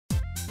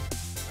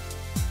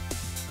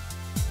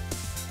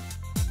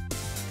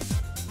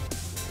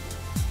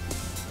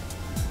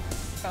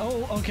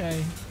Oh,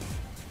 okay.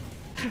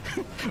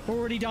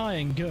 Already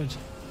dying. Good.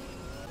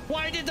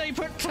 Why did they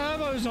put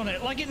turbos on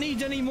it? Like it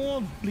needs any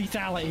more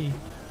lethality.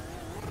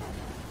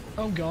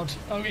 Oh, God.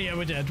 Oh, yeah,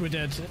 we're dead. We're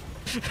dead.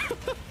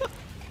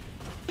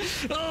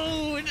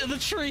 Oh, into the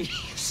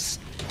trees.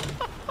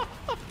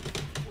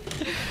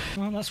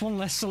 Well, that's one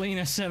less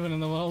Selena 7 in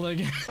the world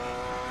again.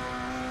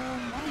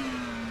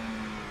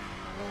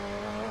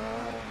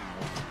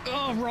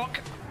 Oh, rock.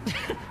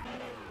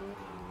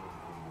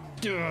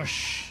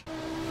 Dush.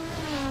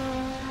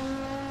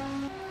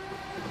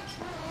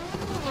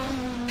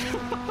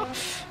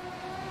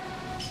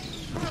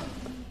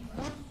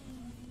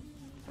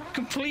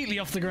 Completely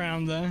off the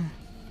ground there.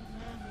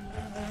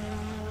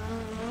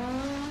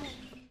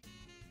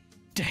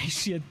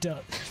 Dacia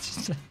Duck.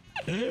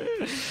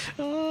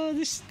 Oh,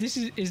 is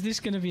this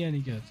going to be any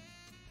good?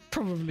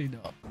 Probably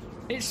not.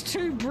 It's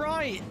too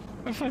bright.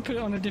 If I put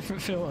it on a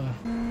different filter.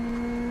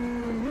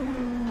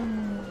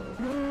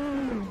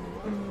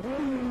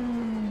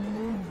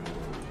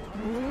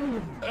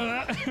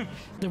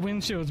 The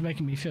windshield's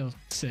making me feel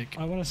sick.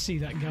 I want to see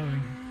that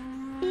going.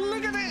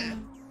 Look at it!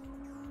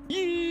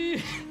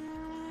 Yeah!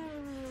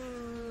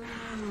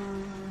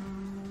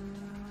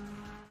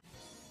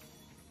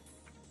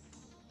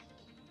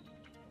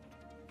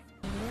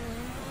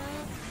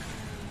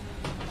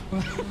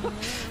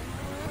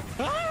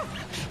 Ah!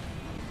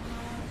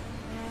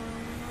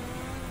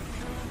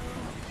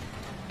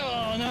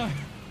 Oh no!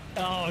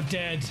 Oh,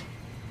 dead.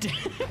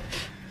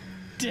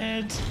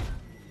 Dead. I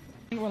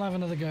think we'll have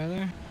another go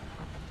there.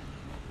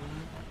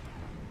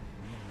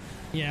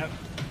 Yeah.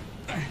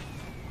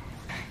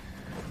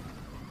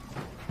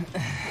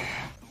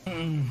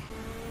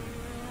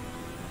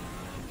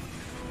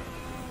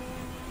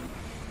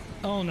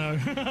 Oh no.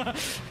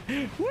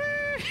 Woo!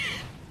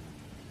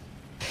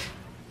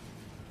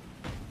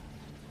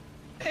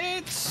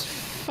 It's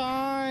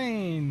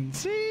fine.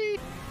 See?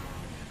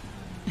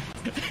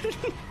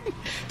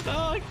 Oh,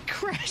 I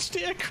crashed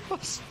it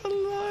across the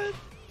line.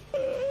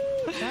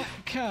 That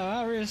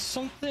car is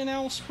something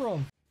else,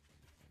 bro.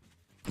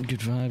 Good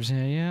vibes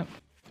here, yeah.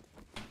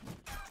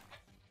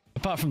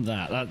 Apart from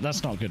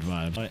that's not good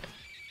vibes.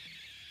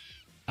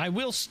 I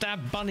will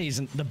stab bunnies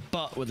in the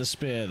butt with a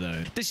spear,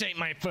 though. This ain't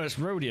my first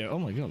rodeo. Oh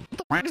my god. What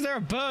the fuck is there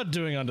a bird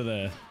doing under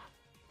there?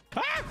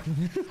 Ah!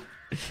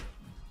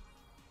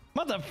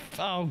 Mother...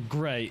 Oh,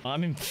 great.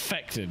 I'm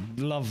infected.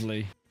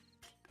 Lovely.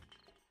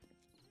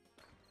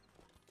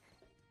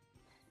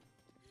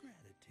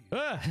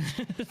 Ah!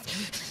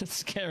 That's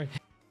scary.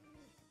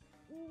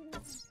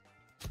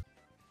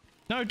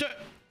 No, don't...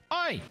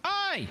 Aye!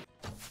 Aye!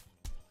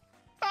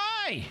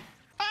 Aye!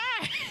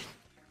 Aye!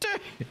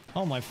 Dude!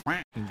 Oh my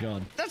f***ing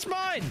god. That's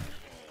mine!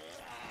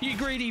 You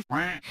greedy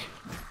f***.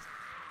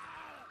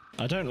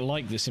 I don't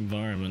like this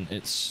environment.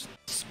 It's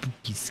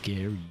spooky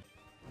scary.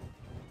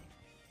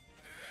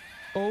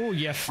 Oh,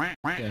 yeah, f***er.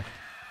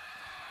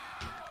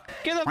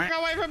 Get the f***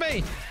 away from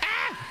me!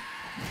 Ah!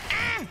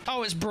 Ah!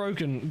 Oh, it's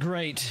broken.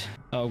 Great.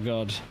 Oh,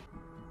 God.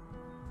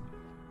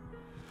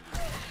 Oh,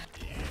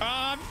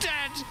 I'm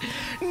dead!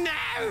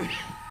 No!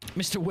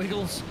 Mr.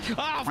 Wiggles.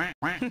 Oh,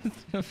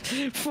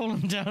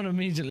 fallen down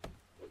immediately.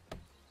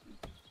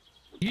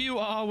 You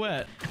are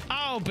wet.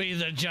 I'll be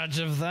the judge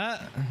of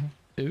that.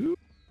 Ooh.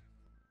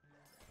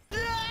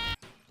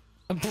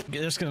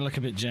 That's going to look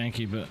a bit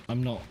janky, but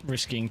I'm not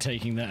risking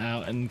taking that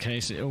out in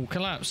case it all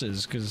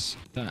collapses, because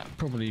that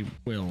probably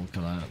will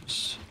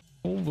collapse.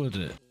 Or would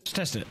it? Let's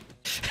test it.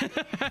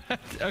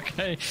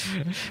 Okay.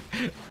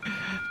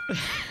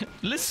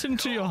 Listen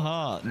to your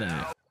heart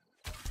now.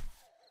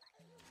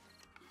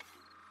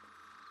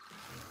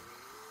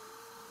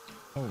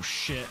 Oh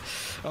shit.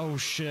 Oh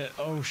shit.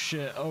 Oh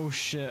shit. Oh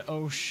shit.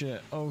 Oh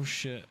shit. Oh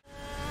shit.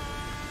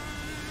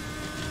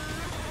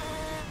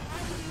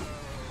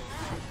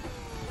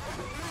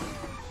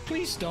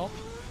 Please stop.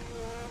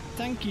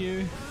 Thank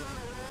you.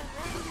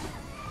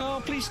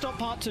 Oh, please stop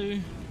part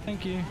 2.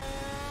 Thank you.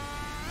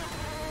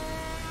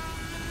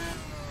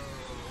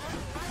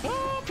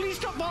 Oh, please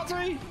stop part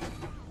 3.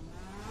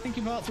 Thank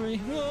you, part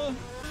 3. Oh.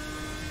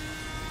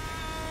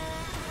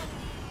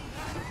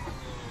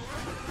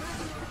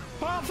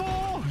 Part 4!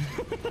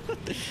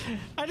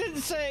 I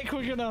didn't say it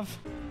quick enough.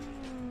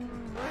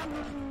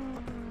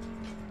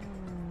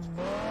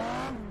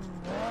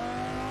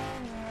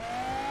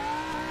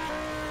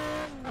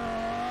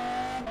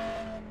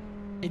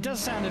 It does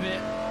sound a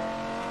bit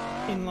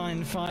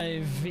inline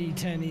 5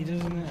 V10-y,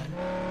 doesn't it?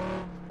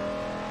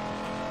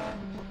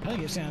 I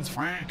think it sounds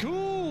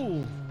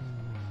cool.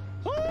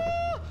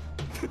 Oh!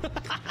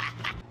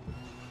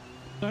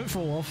 Don't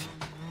fall off,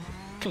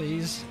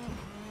 please.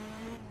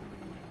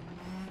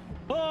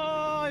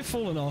 Oh, I've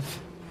fallen off.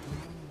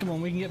 Come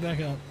on, we can get back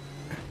up.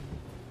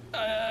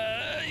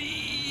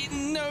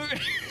 No,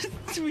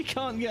 we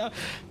can't get up.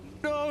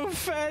 No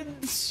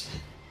fence.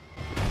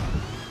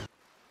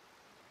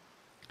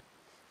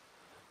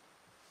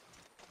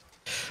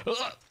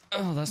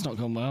 Oh, that's not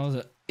gone well, is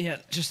it? Yeah,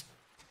 just...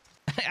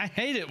 I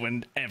hate it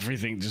when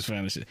everything just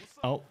vanishes.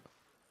 Oh.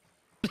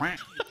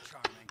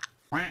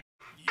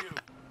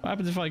 What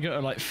happens if I go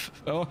to like...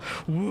 oh,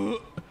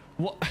 whoa,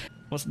 what?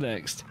 What's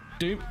next?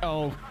 Doom?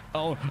 Oh,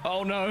 oh,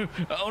 oh no.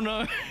 Oh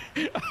no.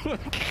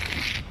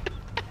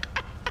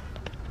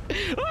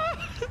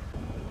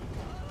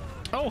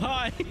 Oh,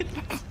 hi.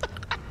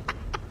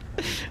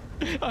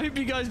 I hope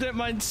you guys don't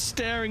mind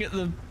staring at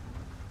the...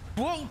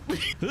 Whoa.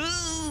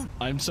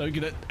 I'm so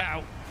good at...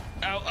 Ow.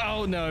 Ow.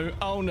 Oh no.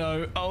 Oh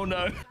no. Oh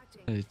no.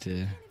 Oh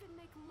dear.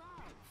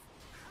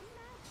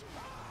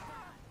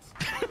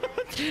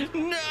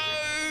 No.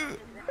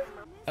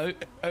 Oh,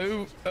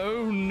 oh,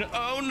 oh no.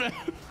 Oh no.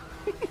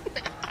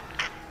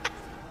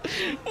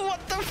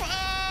 What the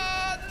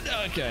fuck?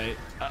 Okay.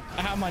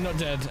 How am I not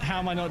dead? How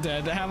am I not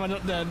dead? How am I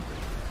not dead?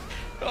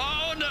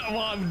 Oh no.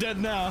 Well, I'm dead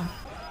now.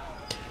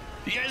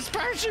 Yes,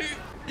 parachute.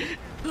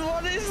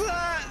 What is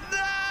that?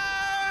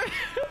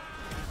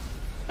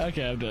 No.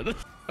 Okay, I'm dead.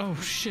 Oh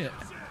shit.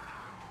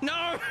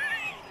 No.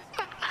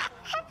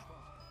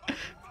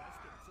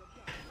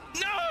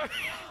 No.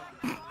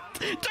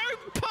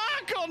 Don't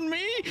park on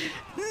me.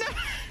 No.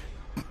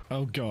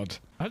 Oh god.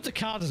 I hope the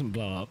car doesn't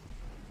blow up.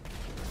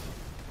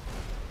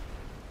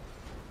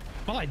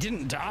 Well, I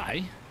didn't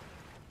die.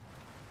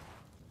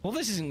 Well,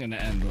 this isn't going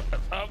to end.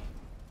 Oh,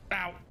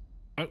 ow.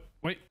 Oh,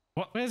 wait.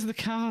 What? Where's the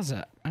cars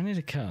at? I need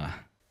a car.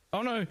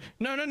 Oh, no.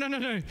 No, no, no, no,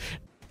 no.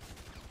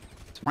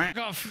 Back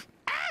off.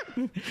 Ah!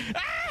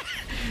 Ah!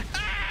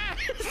 Ah!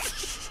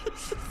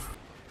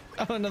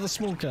 Oh, another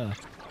small car.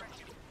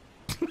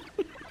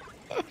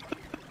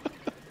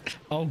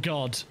 Oh,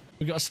 God.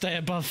 We've got to stay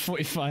above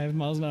 45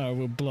 miles an hour.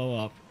 We'll blow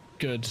up.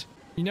 Good.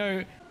 You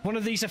know, one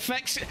of these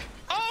effects...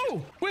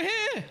 Oh! We're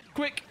here!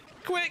 Quick!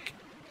 Quick!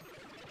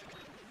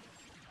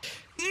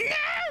 No!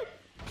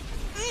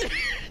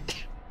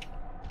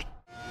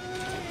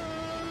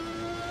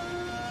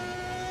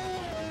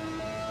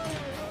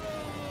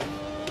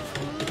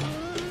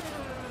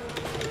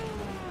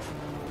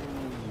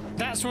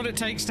 That's what it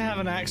takes to have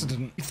an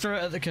accident. You throw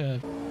it at the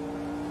curb.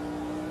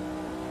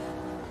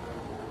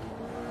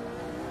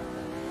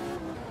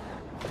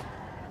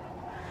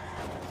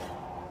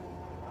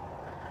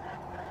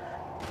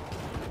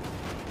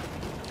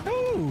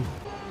 Ooh!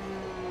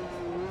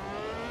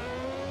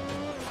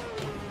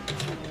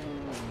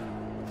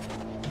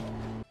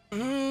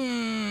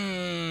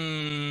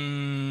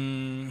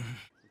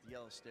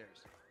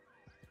 Stairs.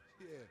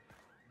 Yeah,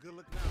 good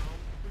luck now.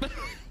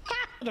 I'm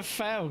gonna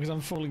fail because I'm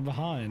falling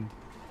behind.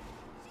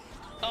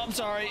 Oh, I'm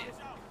sorry.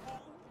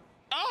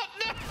 Oh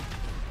no!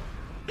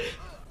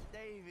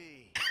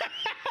 Davey.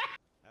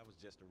 That was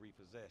just a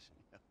repossession.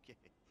 Okay.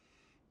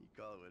 You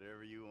call it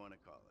whatever you want to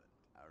call it.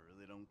 I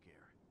really don't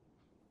care.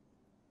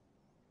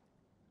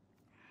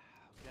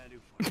 What can I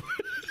do for you?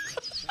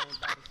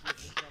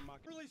 I'm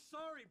really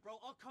sorry, bro.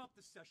 I'll comp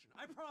the session.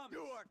 I promise.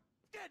 You are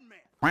dead,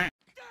 man. Dead.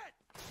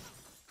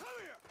 Come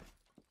here.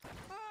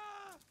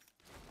 Ah!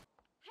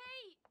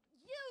 Hey,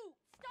 you!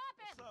 Stop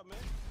it! What's up,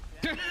 man?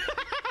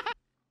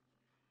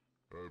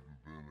 I haven't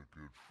been a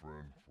good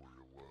friend for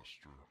you,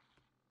 Lester.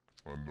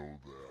 I know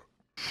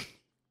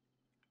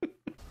that.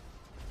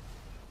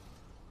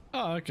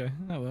 Oh, okay.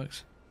 That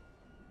works.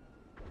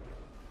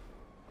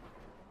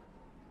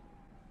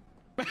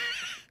 The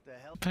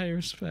hell? Pay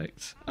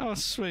respect. Oh,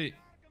 sweet.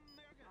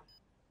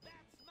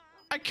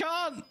 I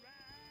can't!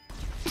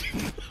 I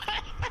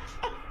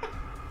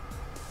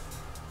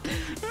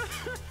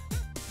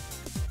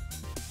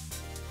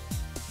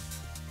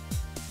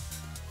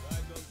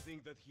don't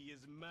think that he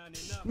is man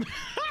enough for a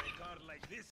car like this.